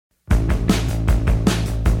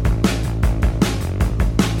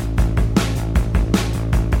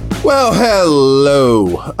Well,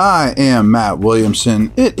 hello. I am Matt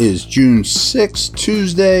Williamson. It is June 6th,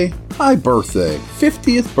 Tuesday. My birthday.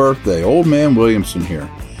 50th birthday. Old man Williamson here.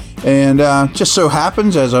 And just so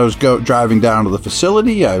happens, as I was driving down to the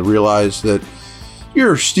facility, I realized that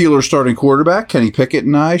your Steelers starting quarterback, Kenny Pickett,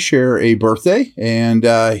 and I share a birthday. And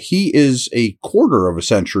he is a quarter of a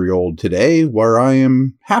century old today, where I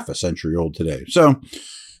am half a century old today. So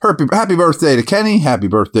happy birthday to Kenny. Happy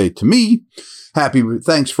birthday to me.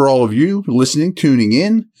 Thanks for all of you listening, tuning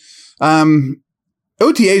in.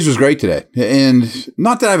 OTAs was great today. And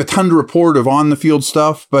not that I have a ton to report of on the field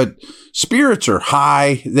stuff, but spirits are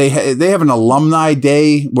high. They have an alumni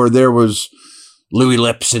day where there was Louis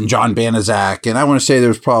Lips and John Banaszak. And I want to say there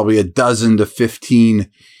was probably a dozen to 15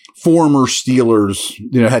 former Steelers,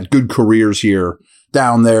 had good careers here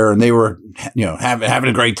down there. And they were, having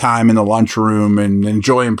a great time in the lunchroom and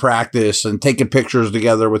enjoying practice and taking pictures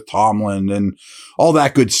together with Tomlin and all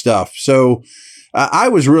that good stuff. So I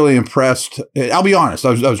was really impressed. I'll be honest.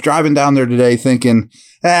 I was driving down there today thinking,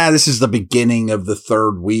 this is the beginning of the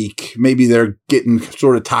third week. Maybe they're getting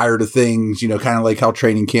sort of tired of things, kind of like how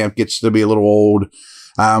training camp gets to be a little old.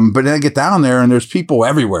 But then I get down there and there's people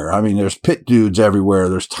everywhere. I mean, there's pit dudes everywhere.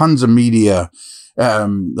 There's tons of media.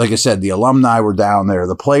 Like I said, the alumni were down there.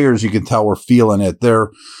 The players, you can tell, were feeling it.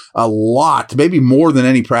 There a lot, maybe more than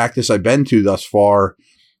any practice I've been to thus far.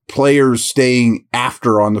 Players staying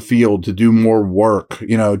after on the field to do more work.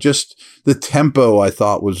 Just the tempo I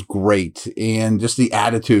thought was great, and just the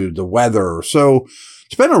attitude, the weather. So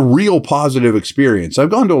it's been a real positive experience.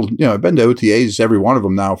 I've been to OTAs, every one of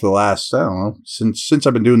them now for the last, since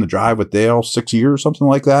I've been doing the drive with Dale, 6 years, something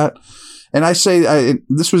like that. And I say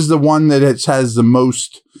this was the one that has the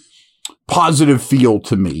most positive feel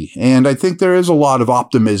to me. And I think there is a lot of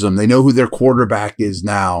optimism. They know who their quarterback is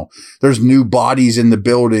now. There's new bodies in the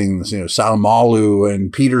buildings, Salamalu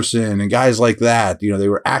and Peterson and guys like that. They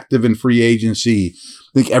were active in free agency.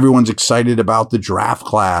 I think everyone's excited about the draft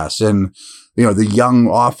class, and, the young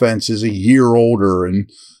offense is a year older. And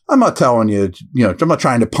I'm not telling you, I'm not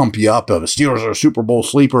trying to pump you up. The Steelers are a Super Bowl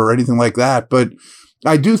sleeper or anything like that. But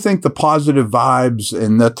I do think the positive vibes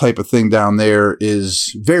and that type of thing down there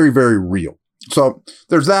is very, very real. So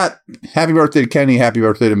there's that. Happy birthday to Kenny. Happy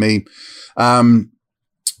birthday to me.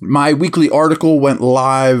 My weekly article went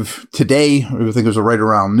live today. I think it was right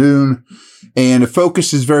around noon. And it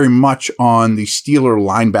focuses very much on the Steeler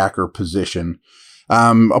linebacker position.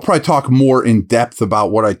 I'll probably talk more in depth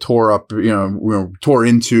about what I tore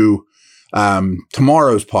into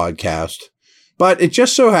tomorrow's podcast. But it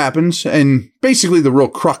just so happens, and basically the real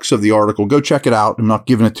crux of the article, go check it out. I'm not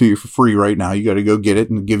giving it to you for free right now. You got to go get it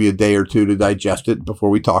and give you a day or two to digest it before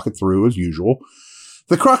we talk it through as usual.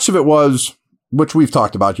 The crux of it was, which we've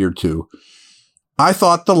talked about here too, I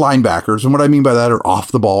thought the linebackers, and what I mean by that are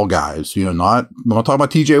off the ball guys, I'm not talking about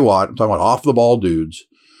TJ Watt, I'm talking about off the ball dudes.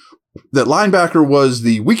 That linebacker was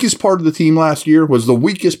the weakest part of the team last year, was the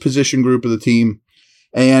weakest position group of the team.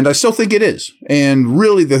 And I still think it is. And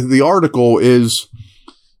really, the article is,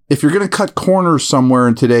 if you're going to cut corners somewhere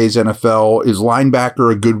in today's NFL, is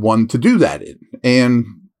linebacker a good one to do that in? And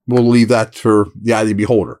we'll leave that for the eye of the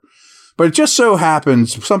beholder. But it just so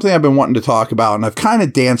happens, something I've been wanting to talk about, and I've kind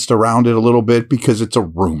of danced around it a little bit because it's a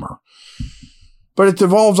rumor. But it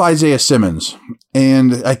involves Isaiah Simmons.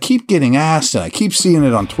 And I keep getting asked, and I keep seeing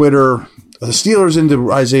it on Twitter, the Steelers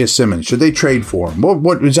into Isaiah Simmons. Should they trade for him?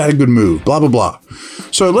 What is that a good move? Blah, blah, blah.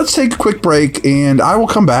 So let's take a quick break, and I will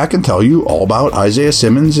come back and tell you all about Isaiah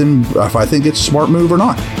Simmons and if I think it's a smart move or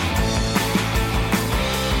not.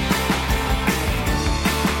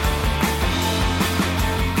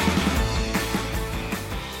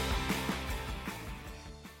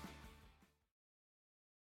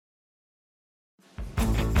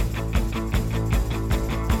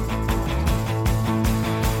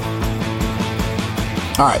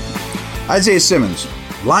 All right, Isaiah Simmons,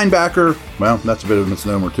 linebacker. Well, that's a bit of a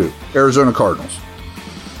misnomer too. Arizona Cardinals.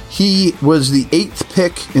 He was the 8th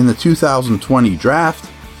pick in the 2020 draft.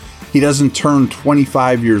 He doesn't turn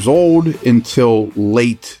 25 years old until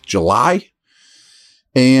late July.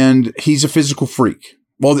 And he's a physical freak.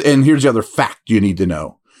 Well, and here's the other fact you need to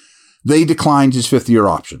know. They declined his 5th-year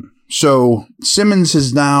option. So Simmons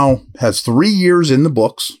has 3 years in the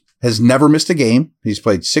books. Has never missed a game. He's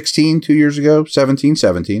played 16 2 years ago, 17.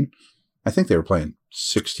 I think they were playing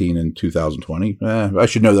 16 in 2020. I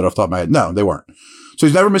should know that off the top of my head. No, they weren't. So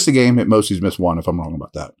he's never missed a game. At most, he's missed one, if I'm wrong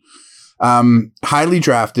about that. Highly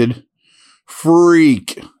drafted,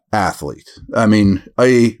 freak athlete. I mean,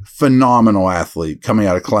 a phenomenal athlete coming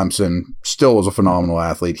out of Clemson. Still is a phenomenal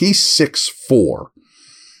athlete. He's 6'4".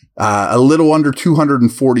 A little under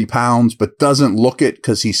 240 pounds, but doesn't look it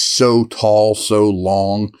because he's so tall, so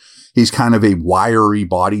long. He's kind of a wiry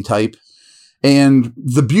body type. And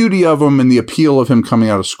the beauty of him and the appeal of him coming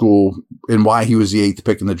out of school and why he was the 8th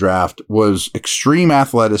pick in the draft was extreme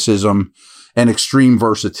athleticism and extreme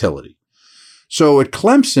versatility. So at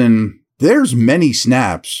Clemson, there's many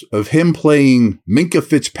snaps of him playing Minkah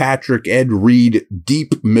Fitzpatrick, Ed Reed,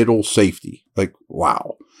 deep middle safety. Like,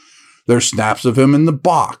 wow. There's snaps of him in the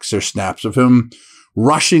box. There's snaps of him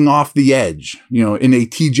rushing off the edge, in a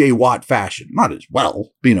TJ Watt fashion. Not as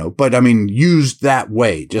well, but I mean, used that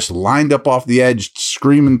way, just lined up off the edge,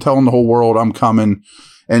 screaming, telling the whole world I'm coming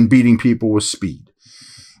and beating people with speed.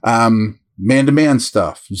 Man-to-man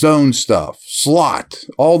stuff, zone stuff, slot,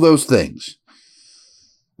 all those things.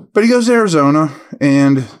 But he goes to Arizona,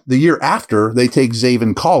 and the year after, they take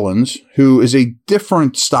Zaven Collins, who is a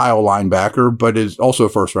different style linebacker, but is also a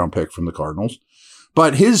first-round pick from the Cardinals.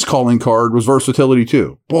 But his calling card was versatility,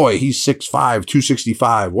 too. Boy, he's 6'5",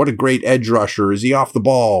 265. What a great edge rusher. Is he off the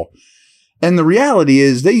ball? And the reality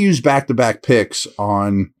is they used back-to-back picks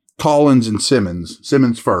on Collins and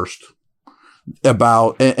Simmons first,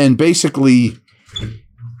 and basically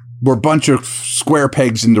were a bunch of square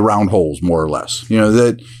pegs into round holes, more or less,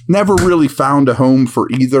 that never really found a home for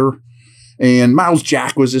either. And Miles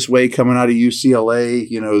Jack was this way coming out of UCLA,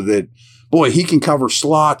 that, boy, he can cover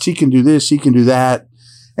slots. He can do this. He can do that.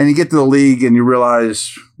 And you get to the league and you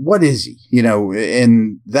realize, what is he?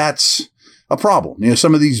 And that's a problem.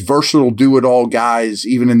 Some of these versatile do-it-all guys,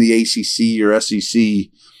 even in the ACC or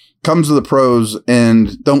SEC, comes to the pros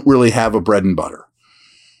and don't really have a bread and butter.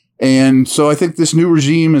 And so I think this new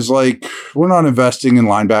regime is like, we're not investing in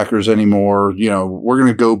linebackers anymore. We're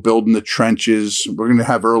going to go build in the trenches. We're going to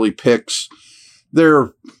have early picks.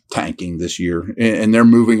 They're tanking this year and they're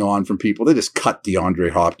moving on from people. They just cut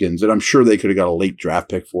DeAndre Hopkins, and I'm sure they could have got a late draft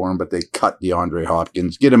pick for him, but they cut DeAndre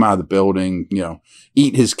Hopkins, get him out of the building,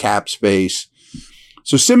 eat his cap space.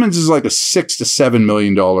 So Simmons is like a $6 to $7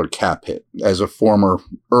 million cap hit as a former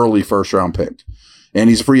early first round pick. And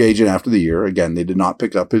he's a free agent after the year. Again, they did not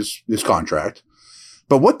pick up his contract.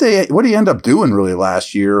 But what he ended up doing really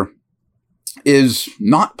last year is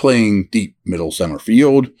not playing deep middle center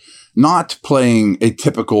field, not playing a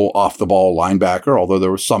typical off-the-ball linebacker, although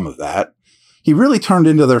there was some of that. He really turned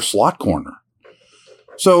into their slot corner.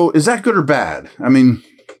 So is that good or bad? I mean,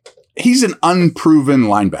 he's an unproven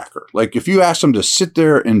linebacker. Like, if you ask him to sit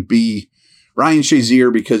there and be Ryan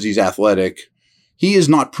Shazier because he's athletic, he is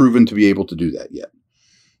not proven to be able to do that yet.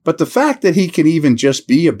 But the fact that he can even just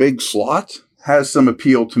be a big slot has some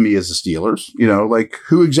appeal to me as the Steelers. Like,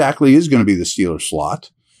 who exactly is going to be the Steelers slot?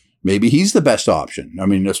 Maybe he's the best option. I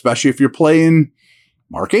mean, especially if you're playing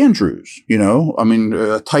Mark Andrews,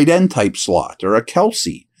 a tight end type slot or a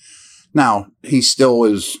Kelsey. Now, he still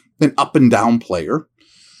is an up and down player.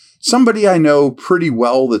 Somebody I know pretty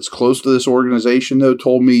well that's close to this organization, though,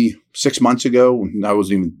 told me 6 months ago, and I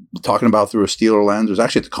wasn't even talking about through a Steeler lens. It was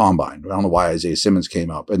actually at the Combine. I don't know why Isaiah Simmons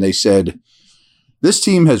came up. And they said, this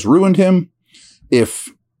team has ruined him. If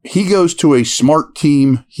he goes to a smart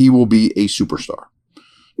team, he will be a superstar.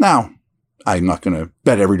 Now, I'm not going to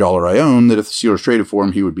bet every dollar I own that if the Steelers traded for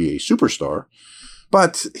him, he would be a superstar.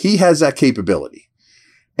 But he has that capability.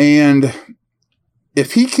 And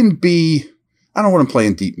if he can be, I don't want him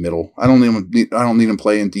playing deep middle. I don't need him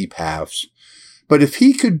playing deep halves. But if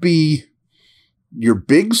he could be your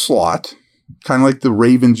big slot, kind of like the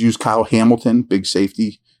Ravens used Kyle Hamilton, big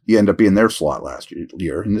safety, he ended up being their slot last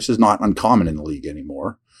year. And this is not uncommon in the league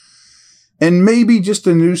anymore. And maybe just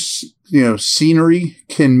a new, scenery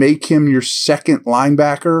can make him your second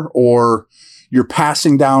linebacker, or your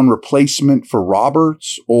passing down replacement for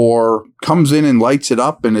Roberts, or comes in and lights it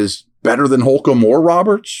up and is better than Holcomb or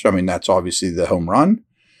Roberts. I mean, that's obviously the home run.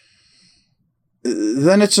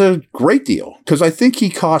 Then it's a great deal, because I think he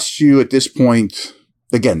costs you at this point.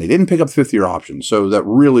 Again, they didn't pick up fifth-year options, so that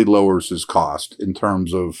really lowers his cost in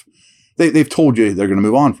terms of they've told you they're going to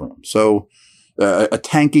move on from him. So a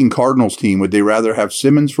tanking Cardinals team, would they rather have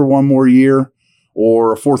Simmons for one more year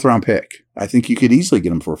or a fourth-round pick? I think you could easily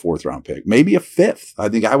get him for a fourth-round pick, maybe a fifth. I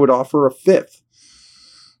think I would offer a fifth.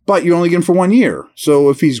 But you only get him for 1 year. So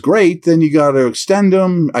if he's great, then you got to extend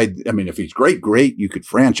him. I mean, if he's great, you could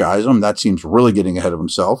franchise him. That seems really getting ahead of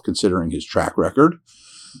himself considering his track record.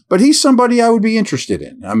 But he's somebody I would be interested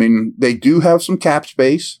in. I mean, they do have some cap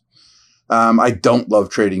space. I don't love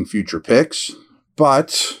trading future picks,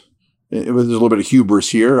 but there's a little bit of hubris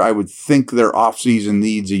here. I would think their offseason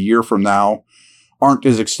needs a year from now aren't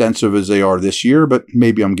as extensive as they are this year, but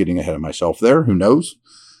maybe I'm getting ahead of myself there. Who knows?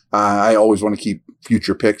 I always want to keep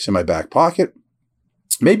future picks in my back pocket.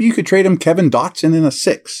 maybe you could trade him Kevin Dotson in a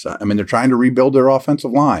 6. I mean, they're trying to rebuild their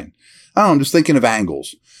offensive line. I don't know, I'm just thinking of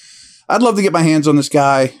angles. I'd love to get my hands on this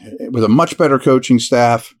guy with a much better coaching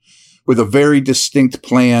staff, with a very distinct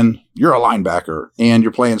plan. You're a linebacker and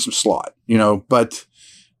you're playing some slot, but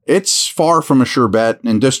it's far from a sure bet.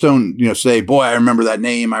 And just don't, say, boy, I remember that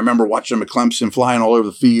name. I remember watching him at Clemson flying all over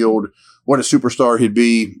the field. What a superstar he'd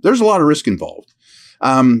be. There's a lot of risk involved.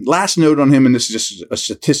 Last note on him, and this is just a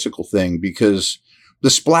statistical thing, because the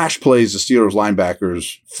splash plays the Steelers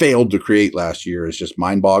linebackers failed to create last year is just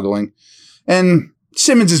mind-boggling. And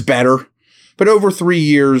Simmons is better, but over 3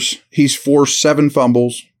 years, he's forced 7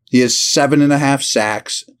 fumbles. He has 7.5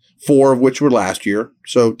 sacks, 4 of which were last year.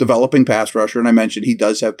 So developing pass rusher, and I mentioned he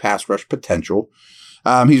does have pass rush potential.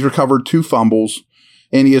 He's recovered 2 fumbles,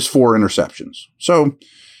 and he has 4 interceptions. So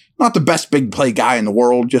not the best big play guy in the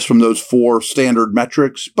world, just from those 4 standard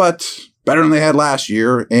metrics, but better than they had last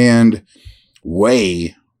year, and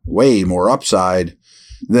way, way more upside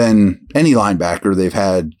than any linebacker they've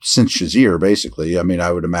had since Shazier, basically. I mean,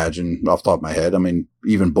 I would imagine off the top of my head. I mean,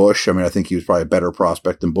 even Bush, I think he was probably a better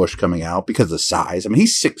prospect than Bush coming out because of the size. I mean,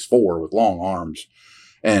 he's 6'4" with long arms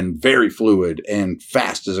and very fluid and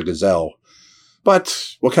fast as a gazelle.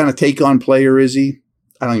 But what kind of take-on player is he?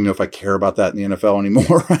 I don't even know if I care about that in the NFL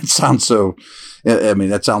anymore. It sounds so,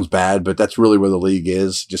 that sounds bad, but that's really where the league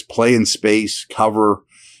is. Just play in space, cover,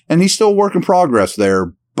 and he's still a work in progress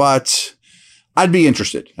there, but I'd be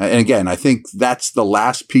interested. And again, I think that's the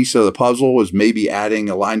last piece of the puzzle, is maybe adding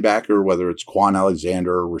a linebacker, whether it's Quan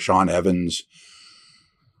Alexander, Rashawn Evans,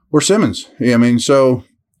 or Simmons. So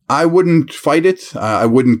I wouldn't fight it. I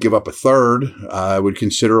wouldn't give up a 3rd. I would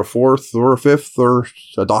consider a 4th or a 5th or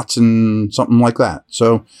a Dotson, something like that.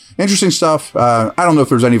 So interesting stuff. I don't know if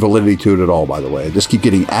there's any validity to it at all, by the way. I just keep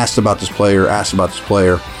getting asked about this player.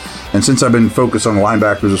 And since I've been focused on the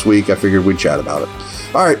linebackers this week, I figured we'd chat about it.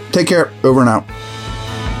 All right, take care. Over and out.